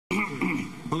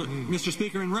Well, Mr.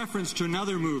 Speaker, in reference to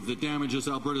another move that damages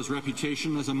Alberta's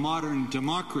reputation as a modern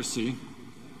democracy,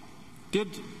 did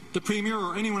the Premier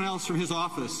or anyone else from his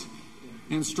office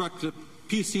instruct the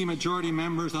PC majority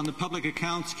members on the Public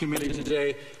Accounts Committee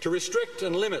today to restrict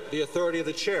and limit the authority of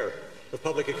the Chair of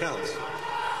Public Accounts?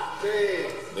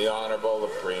 The Honourable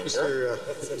Premier.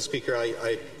 Mr. Speaker,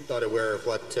 I'm not aware of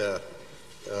what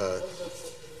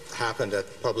happened at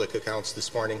Public Accounts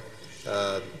this morning.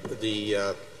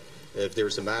 If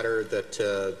there's a matter that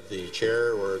the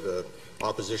Chair or the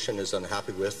Opposition is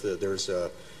unhappy with, there's a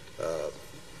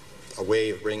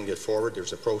way of bringing it forward.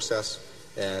 There's a process,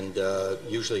 and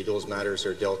usually those matters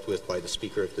are dealt with by the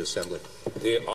Speaker of the Assembly.